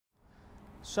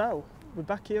So, we're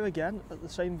back here again at the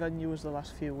same venue as the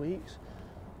last few weeks.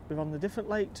 We're on a different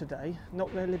lake today,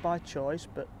 not really by choice,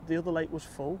 but the other lake was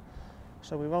full.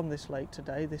 So we're on this lake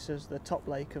today. This is the top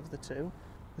lake of the two.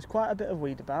 There's quite a bit of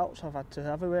weed about, so I've had to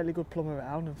have a really good plumb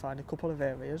around and find a couple of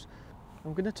areas.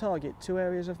 I'm going to target two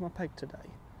areas of my peg today.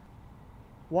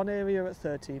 One area at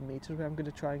 13 metres where I'm going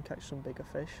to try and catch some bigger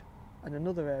fish, and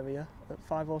another area at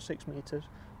 5 or 6 metres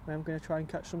where I'm going to try and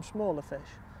catch some smaller fish.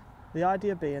 The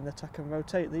idea being that I can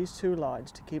rotate these two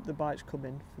lines to keep the bites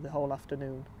coming for the whole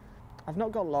afternoon. I've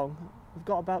not got long, we've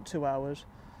got about 2 hours,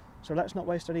 so let's not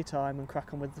waste any time and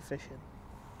crack on with the fishing.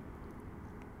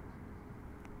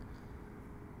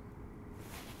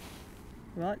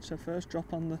 Right, so first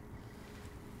drop on the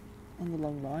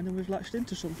long line, and we've latched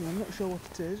into something. I'm not sure what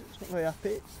it is, it's not very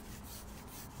happy,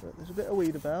 but there's a bit of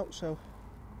weed about, so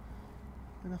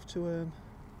I'm going to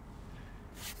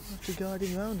have to guide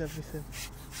him round everything.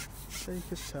 Take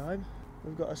his time.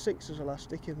 We've got a 6 as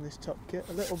elastic in this top kit,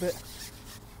 a little bit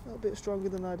stronger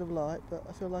than I'd have liked, but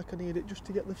I feel like I need it just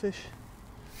to get the fish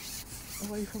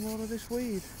away from all of this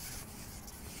weed.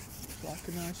 Looks like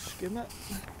a nice skimmer.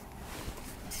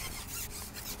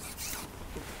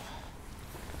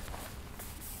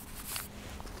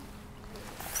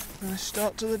 Nice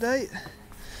start to the day.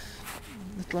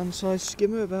 Little hand-sized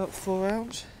skimmer, about 4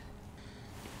 ounce.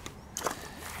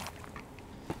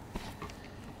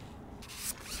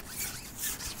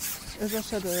 As I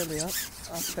said earlier,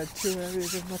 I've fed two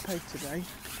areas of my peg today.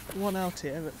 One out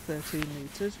here at 13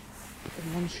 metres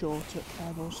and one short at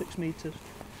 5 or 6 metres.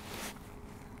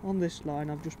 On this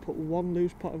line I've just put one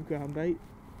loose pot of ground bait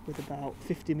with about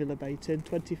 50mm bait in,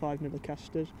 25mm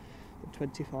casters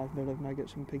and 25mm of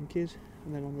maggots and pinkies.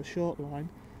 And then on the short line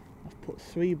I've put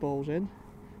 3 balls in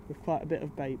with quite a bit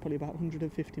of bait, probably about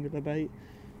 150mm bait,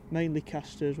 mainly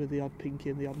casters with the odd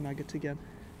pinky and the odd maggot again.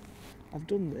 I've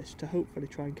done this to hopefully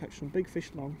try and catch some big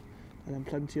fish long and then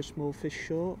plenty of small fish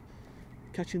short.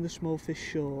 Catching the small fish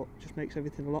short just makes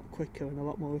everything a lot quicker and a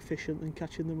lot more efficient than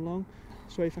catching them long.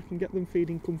 So if I can get them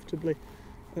feeding comfortably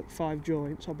at 5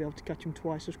 joints, I'll be able to catch them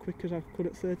twice as quick as I could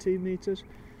at 13 metres.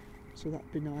 So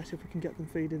that'd be nice if we can get them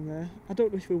feeding there. I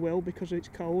don't know if we will because it's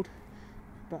cold,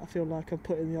 but I feel like I'm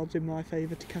putting the odds in my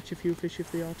favour to catch a few fish if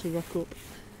they are to rock up.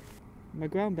 My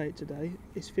ground bait today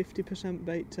is 50%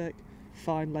 bait tech,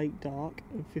 fine lake dark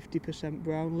and 50%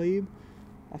 brown leam.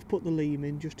 I've put the leam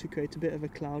in just to create a bit of a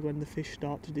cloud when the fish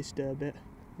start to disturb it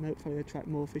and hopefully attract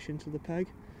more fish into the peg.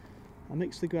 I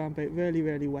mix the ground bait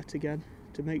really wet again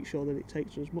to make sure that it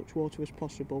takes as much water as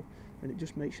possible, and it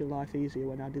just makes your life easier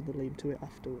when adding the leam to it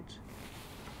afterwards.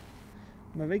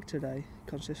 My rig today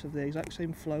consists of the exact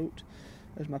same float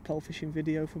as my pole fishing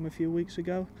video from a few weeks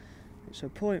ago. It's a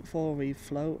 0.4 reef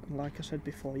float, and like I said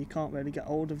before, you can't really get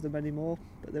hold of them anymore,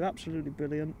 but they're absolutely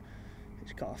brilliant.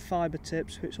 It's got a fibre tip,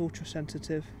 so it's ultra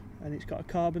sensitive, and it's got a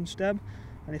carbon stem,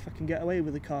 and if I can get away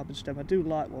with the carbon stem, I do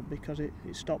like one because it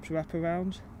stops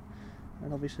wraparounds,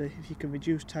 and obviously if you can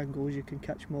reduce tangles you can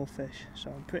catch more fish,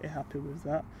 so I'm pretty happy with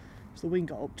that. If the wind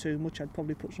got up too much I'd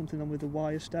probably put something on with a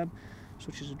wire stem,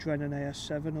 such as a Drennan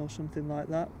AS7 or something like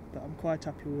that, but I'm quite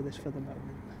happy with this for the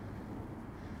moment.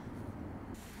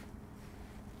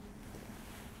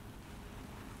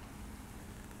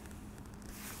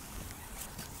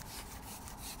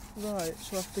 Right,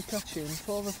 so after catching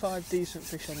 4 or 5 decent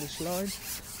fish on this line,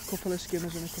 a couple of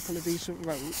skimmers and a couple of decent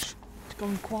roach, it's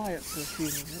gone quiet for a few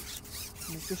minutes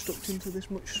and we've just upped into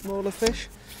this much smaller fish,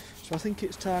 so I think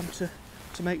it's time to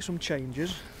make some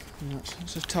changes. And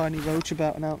that's a tiny roach,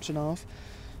 about 1.5 ounces,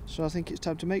 so I think it's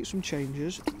time to make some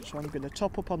changes. So I'm going to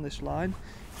top up on this line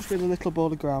just with a little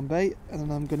ball of ground bait, and then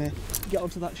I'm going to get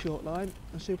onto that short line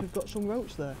and see if we've got some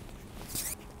roach there.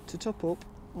 To top up,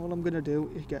 all I'm going to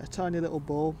do is get a tiny little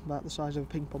ball about the size of a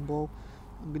ping pong ball.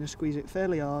 I'm going to squeeze it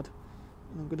fairly hard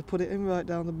and I'm going to put it in right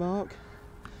down the mark.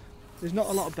 There's not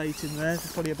a lot of bait in there,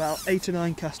 there's probably about 8 or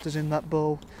 9 casters in that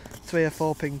bowl, 3 or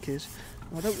 4 pinkies.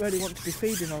 And I don't really want to be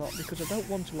feeding a lot because I don't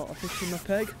want a lot of fish in my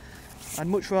peg. I'd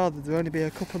much rather there only be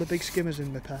a couple of big skimmers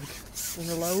in my peg than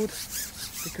a load,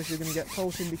 because you're going to get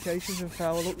false indications and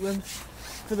foul up them.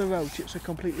 For the roach it's a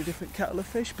completely different kettle of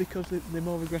fish because they're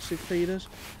more aggressive feeders,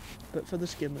 but for the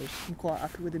skimmers I'm quite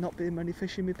happy with there not being many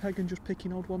fish in my peg and just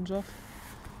picking odd ones off,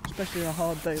 especially on a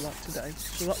hard day like today.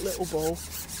 So that little ball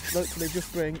should hopefully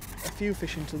just bring a few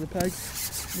fish into the peg.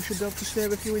 We should be able to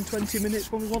snare a few in 20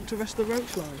 minutes when we want to rest the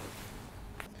roach line.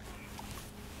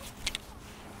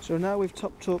 So now we've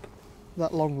topped up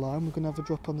that long line, we're going to have a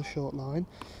drop on the short line.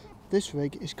 This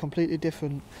rig is completely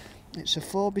different. It's a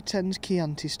 4x10s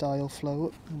Chianti style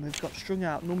float, and we've got strung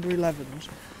out number 11s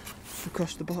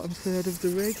across the bottom third of the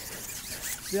rig.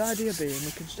 The idea being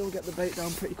we can still get the bait down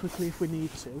pretty quickly if we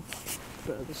need to,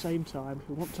 but at the same time if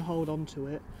we want to hold on to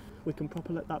it, we can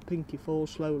properly let that pinky fall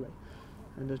slowly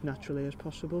and as naturally as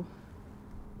possible.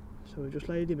 So we've just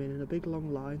laid him in a big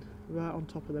long line right on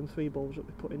top of them 3 balls that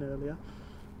we put in earlier,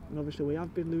 and obviously we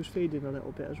have been loose feeding a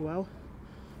little bit as well,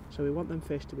 so we want them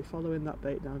fish to be following that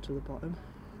bait down to the bottom,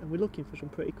 and we're looking for some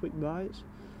pretty quick bites.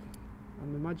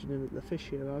 I'm imagining that the fish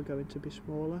here are going to be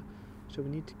smaller, so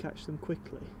we need to catch them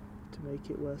quickly to make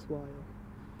it worthwhile.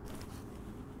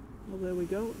 Well, there we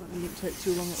go, that didn't take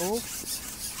too long at all.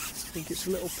 I think it's a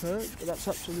little perch, but that's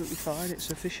absolutely fine.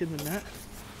 It's a fish in the net.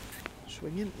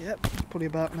 Swinging, yep, probably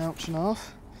about 1.5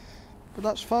 ounces. But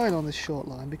that's fine on this short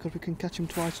line because we can catch them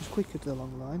twice as quick as the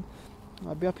long line.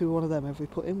 I'd be happy with one of them if we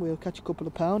put in. We'll catch a couple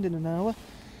of pound in an hour.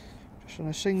 Just on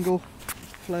a single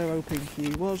fluoro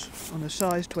pinky he was, on a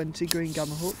size 20 green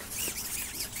gamma hook.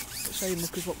 The same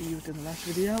hook as what we used in the last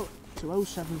video, to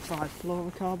 0.75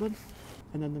 fluorocarbon.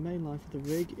 And then the main line for the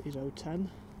rig is 0.10.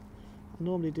 I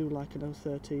normally do like an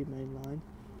 0.13 main line,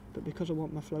 but because I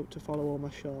want my float to follow all my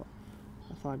shot,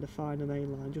 I find a finer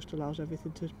main line just allows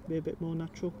everything to be a bit more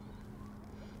natural.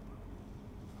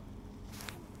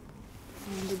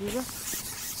 And the river.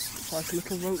 It's like a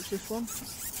little roach, this one.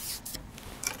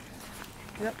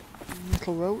 Yep,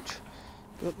 little roach.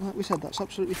 But like we said, that's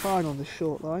absolutely fine on this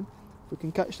short line. We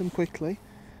can catch them quickly.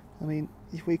 I mean,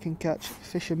 if we can catch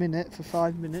fish a minute for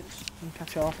 5 minutes and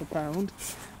catch ½ pound,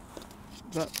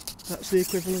 that's the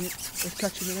equivalent of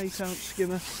catching an 8-ounce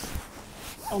skimmer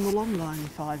on the long line in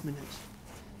 5 minutes.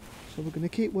 So we're going to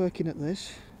keep working at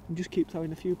this and just keep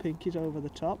throwing a few pinkies over the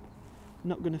top. I'm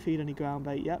not going to feed any ground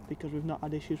bait yet because we've not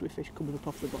had issues with fish coming up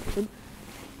off the bottom.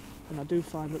 And I do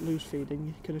find that loose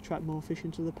feeding can attract more fish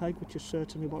into the peg, which is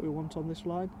certainly what we want on this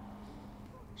line.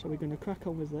 So we're going to crack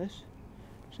on with this,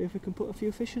 see if we can put a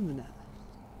few fish in the net.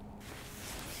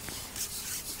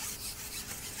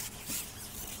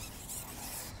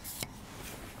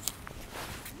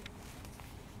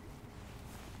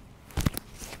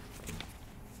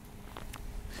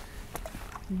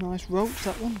 Nice roach,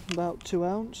 that one, about 2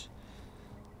 ounce.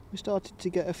 We started to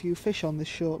get a few fish on this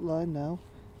short line now.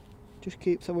 Just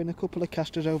keep throwing a couple of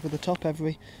casters over the top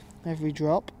every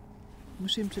drop. We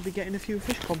seem to be getting a few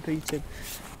fish competing,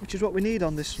 which is what we need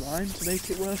on this line to make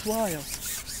it worthwhile.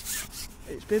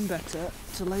 It's been better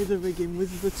to lay the rig in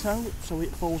with the tow, so it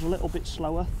falls a little bit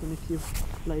slower than if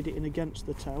you've laid it in against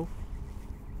the tow.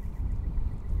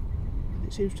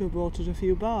 It seems to have brought us a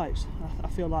few bites. I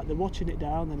feel like they're watching it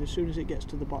down, and as soon as it gets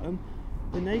to the bottom,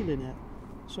 they're nailing it.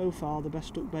 So far the best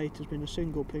stuck bait has been a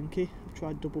single pinky. I've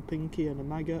tried double pinky and a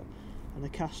maggot and a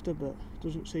caster, but it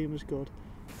doesn't seem as good.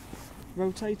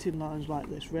 Rotating lines like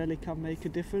this really can make a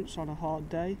difference on a hard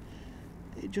day.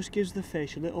 It just gives the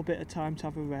fish a little bit of time to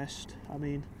have a rest. I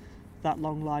mean, that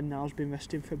long line now has been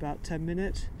resting for about 10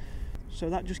 minutes, so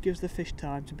that just gives the fish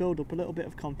time to build up a little bit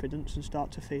of confidence and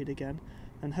start to feed again.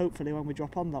 And hopefully when we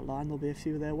drop on that line there'll be a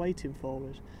few there waiting for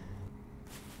us.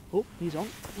 Oh, he's on.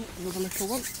 Oh, another little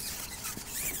one.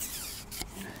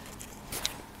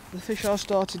 The fish are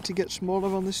starting to get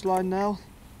smaller on this line now.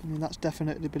 I mean, that's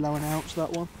definitely below 1 ounce,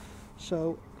 that one.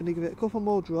 So I'm going to give it a couple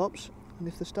more drops, and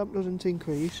if the stamp doesn't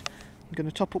increase, I'm going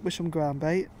to top up with some ground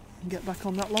bait and get back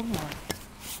on that long line.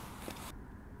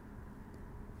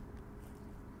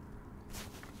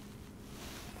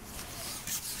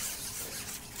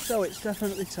 So it's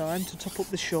definitely time to top up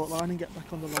this short line and get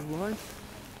back on the long line.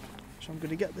 So I'm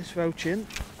going to get this roach in.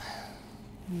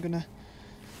 I'm going to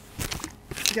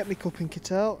get my cupping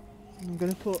kit out. And I'm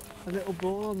going to put a little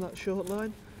ball on that short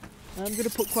line. And I'm going to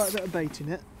put quite a bit of bait in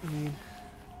it. I mean,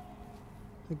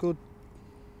 a good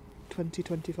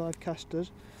 20-25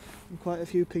 casters and quite a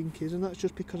few pinkies, and that's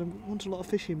just because I want a lot of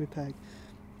fish in my peg.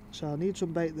 So I need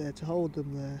some bait there to hold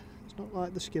them there. It's not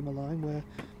like the skimmer line where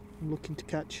I'm looking to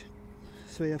catch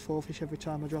 3 or 4 fish every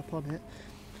time I drop on it.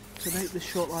 To make this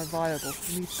short line viable,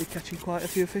 I need to be catching quite a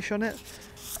few fish on it.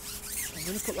 I'm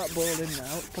going to put that ball in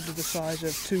now. It's probably the size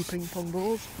of 2 ping pong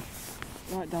balls.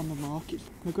 Right down the mark.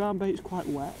 My ground bait is quite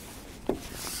wet,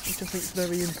 which I think is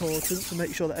very important to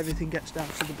make sure that everything gets down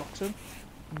to the bottom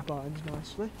and binds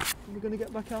nicely. And we're going to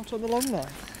get back out on the long line.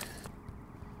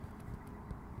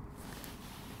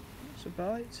 That's a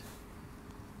bite.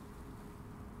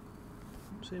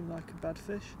 Doesn't seem like a bad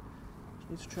fish.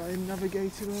 Just need to try and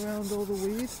navigate him around all the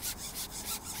weed.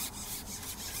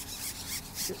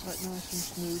 Get that nice and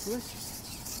smoothly.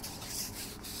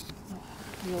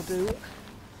 We'll do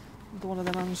one of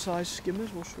them hand-sized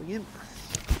skimmers, we'll swing him.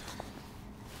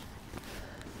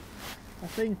 I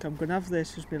think I'm going to have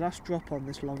this as my last drop on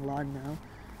this long line now.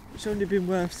 It's only been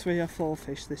worth 3 or 4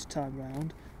 fish this time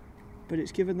round, but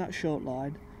it's given that short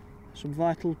line some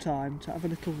vital time to have a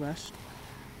little rest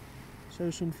so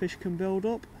some fish can build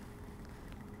up.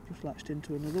 Just latched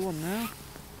into another one now.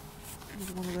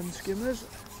 Another one of them skimmers.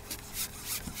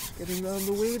 Getting round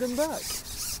the weed and back.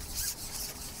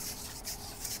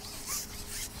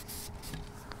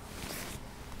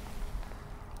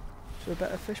 So a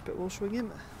better fish, but we'll swing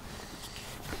him.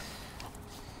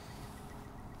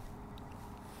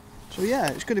 So yeah,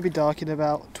 it's going to be dark in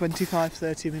about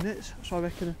 25-30 minutes. So I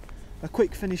reckon a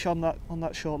quick finish on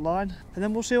that short line, and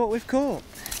then we'll see what we've caught.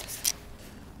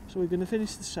 So we're going to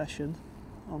finish the session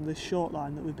on this short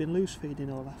line that we've been loose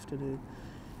feeding all afternoon.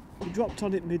 We dropped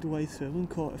on it midway through and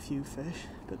caught a few fish,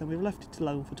 but then we've left it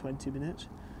alone for 20 minutes.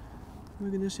 We're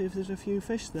going to see if there's a few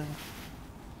fish there.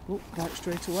 Oh, right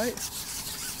straight away.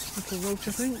 Little roach,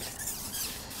 I think.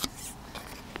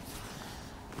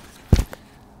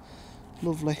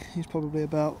 Lovely, he's probably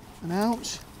about an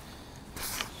ounce.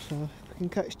 So if we can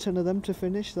catch 10 of them to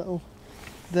finish, that'll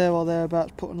there or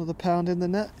thereabouts put another pound in the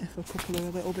net. If a couple are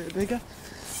a little bit bigger,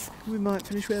 we might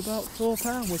finish with about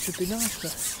 £4, which would be nice for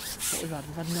what we've had.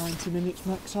 We've had 90 minutes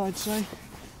max, I'd say,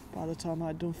 by the time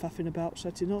I'd done faffing about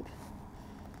setting up.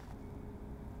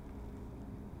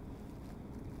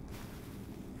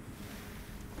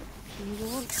 Another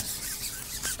one,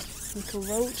 little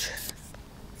roach,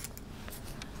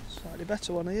 slightly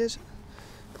better one he is.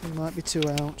 He might be 2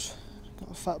 ounce,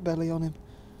 got a fat belly on him.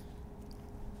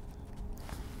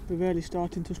 We're really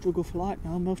starting to struggle for light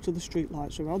now. Most of the street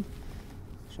lights are on,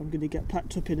 so I'm going to get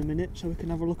packed up in a minute so we can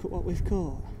have a look at what we've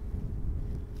caught.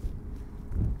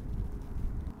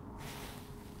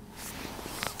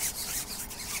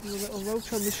 A little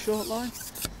roach on this short line.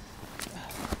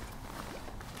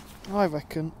 I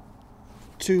reckon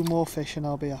 2 more fish and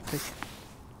I'll be happy.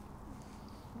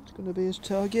 It's going to be his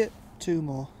target, 2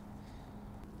 more.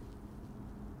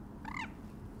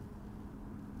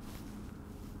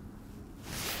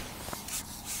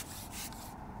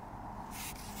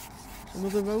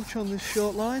 Another roach on this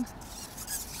short line.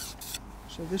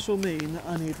 So this will mean that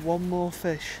I need 1 more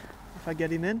fish. If I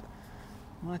get him in,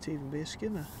 might even be a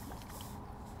skimmer.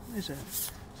 Is it?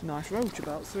 It's a nice roach,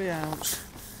 about 3 ounce.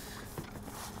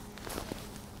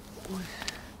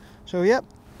 So yep,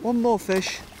 1 more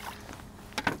fish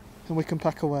and we can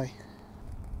pack away.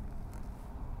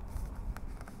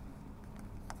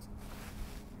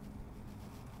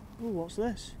 Oh, what's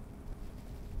this?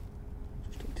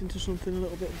 Just hooked into something a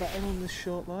little bit better on this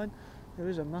short line. There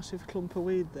is a massive clump of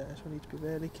weed there, so I need to be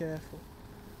really careful.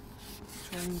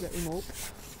 Try and get him up.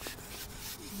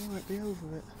 I might be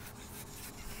over it.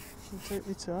 I'll take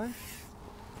my time.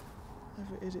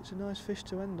 Whatever it is, it's a nice fish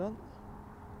to end on.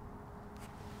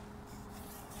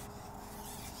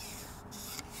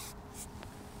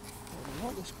 I don't know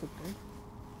what this could be.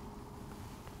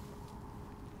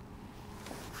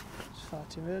 It's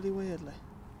fighting really weirdly.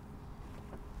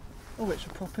 Oh, it's a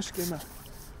proper skimmer.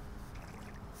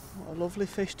 What a lovely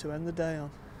fish to end the day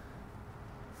on.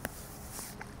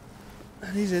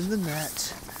 And he's in the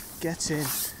net. Get in.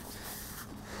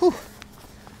 Whew.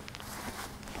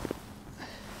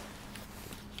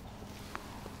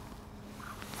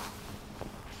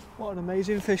 What an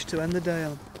amazing fish to end the day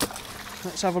on.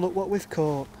 Let's have a look what we've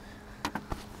caught.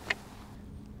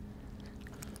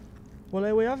 Well,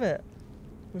 here we have it.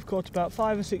 We've caught about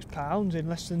 5 or 6 pounds in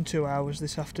less than 2 hours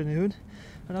this afternoon,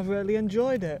 and I've really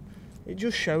enjoyed it. It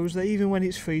just shows that even when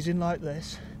it's freezing like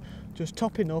this, just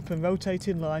topping up and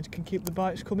rotating lines can keep the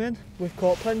bites coming. We've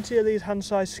caught plenty of these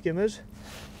hand-sized skimmers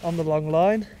on the long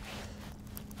line,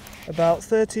 about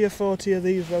 30 or 40 of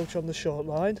these roach on the short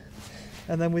line,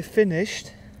 and then we've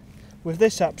finished with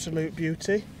this absolute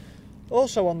beauty,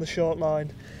 also on the short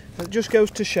line. And it just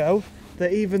goes to show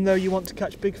that even though you want to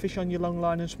catch big fish on your long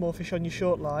line and small fish on your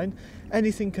short line,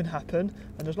 anything can happen,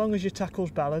 and as long as your tackle's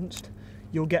balanced,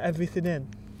 you'll get everything in.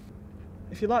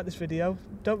 If you like this video,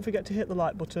 don't forget to hit the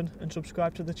like button and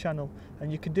subscribe to the channel,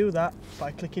 and you can do that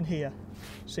by clicking here.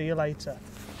 See you later.